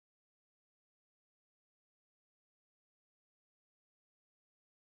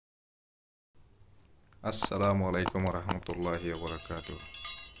Assalamualaikum warahmatullahi wabarakatuh.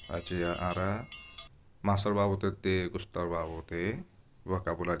 Aji ara masar babote te gustar babote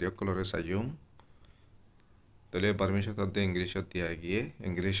vocabulario colore sayum. Tele permission tade English dia gie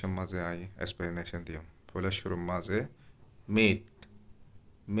English maze ai explanation diam. Pole shuru maze meat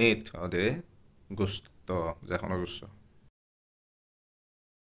ade gusto jahono gusto.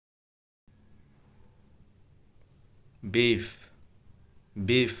 Beef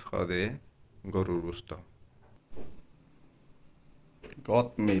ade গরুর গুস্ত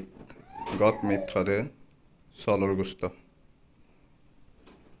gut meat ade সলর গুস্ত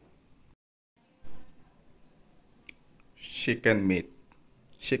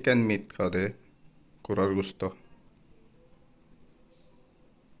chicken meat ade কুরার গুস্ত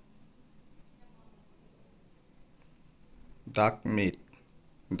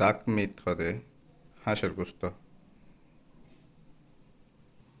ডাক meat ade হাঁসের গুস্ত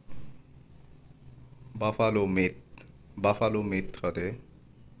buffalo meat ade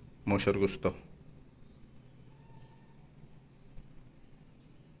মোষের গুস্ত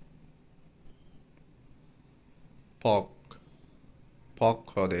পক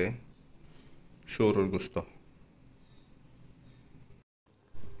ade শুয়োরের গুস্ত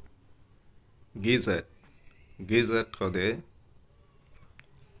গিজেট ade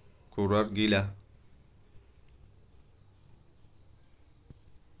কুরার গিলা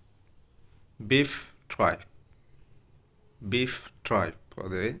beef tripe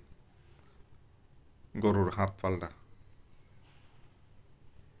ade গরুর হাত পাল্টা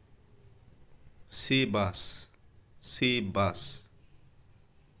sea bass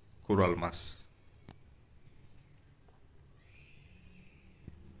কোরাল মাছ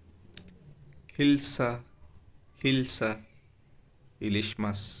হিলসা ইলিশ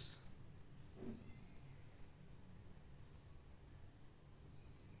মাছ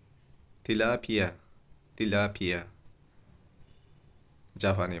তিলাপিয়া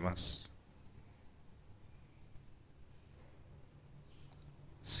জাপানি মাছ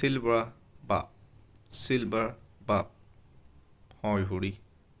সিলভার বাপ হইহুড়ি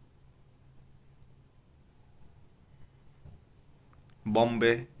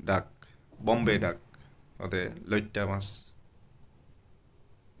বম্বে ডাক ওদের লইট্টা মাছ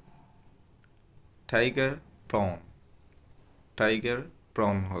টাইগার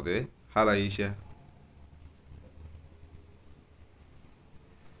প্রন হদে হারাইসা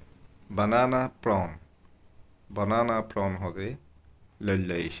বানানা প্রন হদে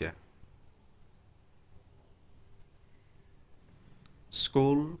লইলাইসা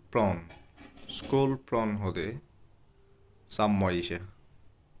স্কুল প্রন হদে সাম্মাইসা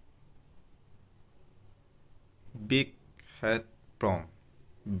বিগ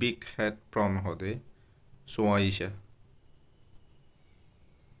হেড প্রন হদে সোয়াইসা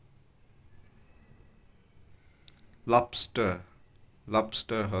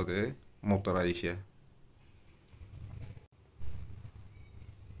lobster hode motoraisha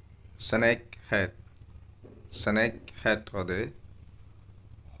snake head hode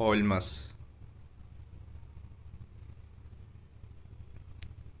whole mas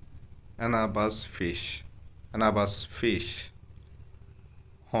anabas fish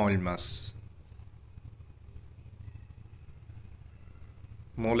whole mas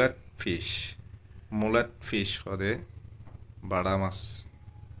mullet fish hode bada mas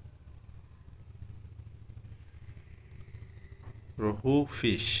rohu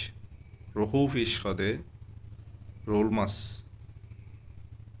fish hode roll mas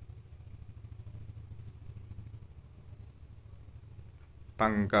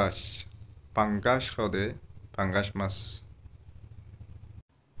pangash hode pangash mas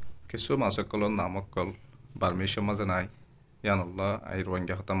কিছু মাছকলৰ নামকল Burmese মাঝে নাই ইয়ানল্লাহ আই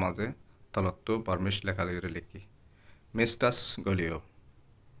রোহিঙ্গা হতা মাঝে তলত্তো বার্মিশ লেখা লিখি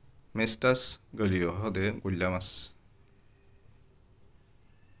মেস্টাস গলিও হদে গুল্লা মাছ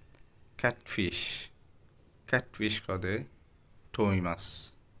catfish হদে টই মাছ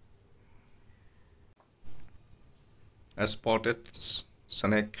স্পটেড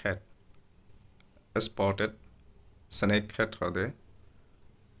স্নেক হেড হদে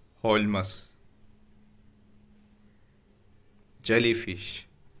হইল মাছ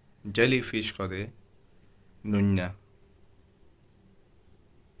জেলিফিশ হদে নুন্না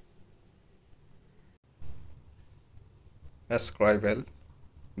Escribal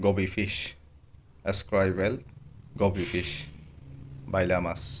goby fish বাইলা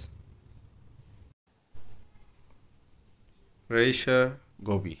মাছ রেইশা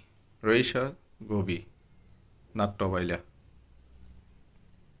goby নাট্য বাইলা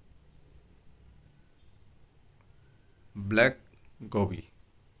black goby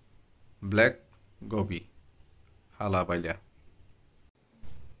gobi, halabaya.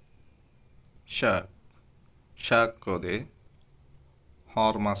 Shark kode,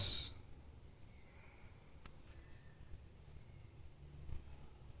 hormas.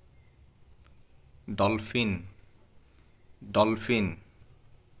 Dolphin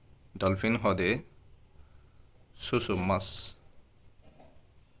hode, susumas.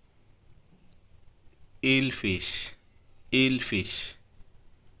 Eelfish,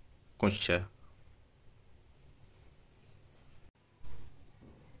 kuncha.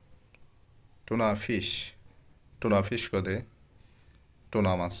 Tuna fish kode,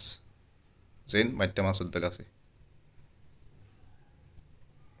 tuna mas. Zain maite mas uddel ase.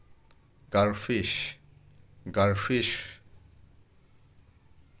 Garfish,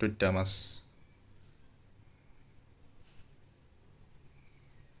 tuitta mas.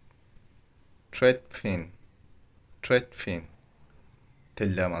 Threadfin,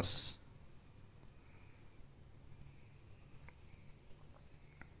 tilla mas.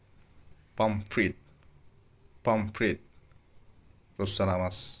 Pomfret, russana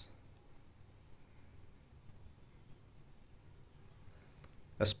mas.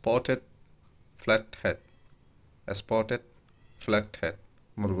 Spotted flathead,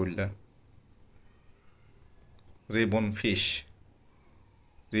 murgulla. Ribbon fish,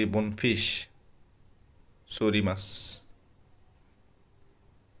 sori mas.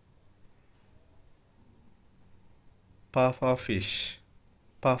 Puffer fish,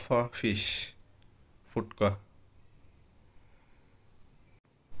 futka.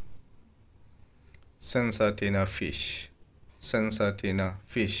 Sensatina fish,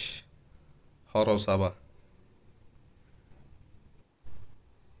 horosaba.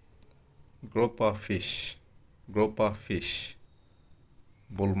 Grouper fish,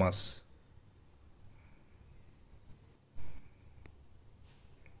 bulmas.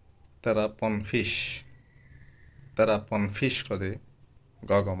 Terrapon fish kode,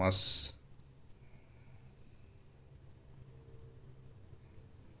 gogomas.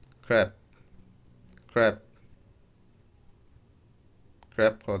 Crab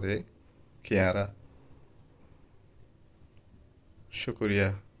kode, kiara.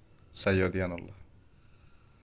 Shukriya, Sayyadiyanullah.